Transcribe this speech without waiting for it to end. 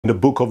In the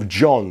book of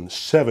John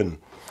 7,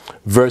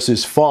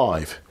 verses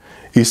 5,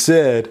 he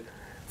said,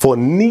 for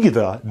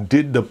neither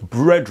did the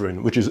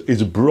brethren, which is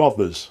his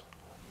brothers,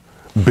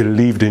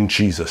 believed in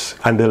Jesus.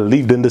 And they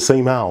lived in the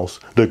same house.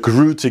 They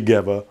grew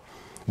together.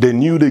 They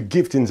knew the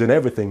giftings and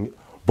everything,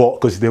 but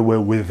because they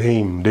were with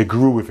him, they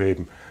grew with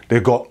him.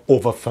 They got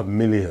over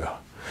familiar.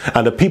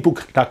 And the people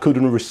that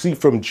couldn't receive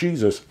from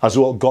Jesus as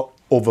well got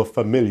over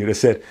familiar. They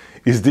said,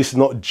 is this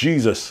not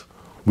Jesus?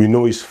 We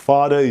know his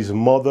father, his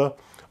mother,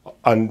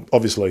 and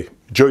obviously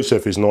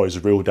Joseph is not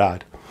his real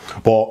dad.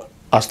 But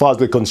as far as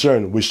they're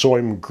concerned, we saw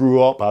him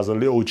grew up as a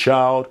little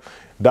child.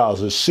 That was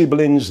his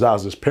siblings, that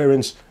was his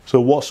parents. So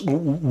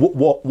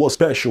what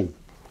special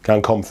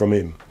can come from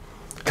him?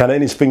 Can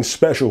anything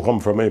special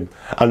come from him?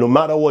 And no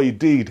matter what he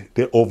did,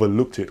 they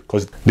overlooked it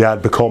because they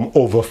had become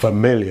over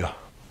familiar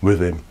with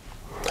him.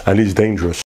 And he's dangerous.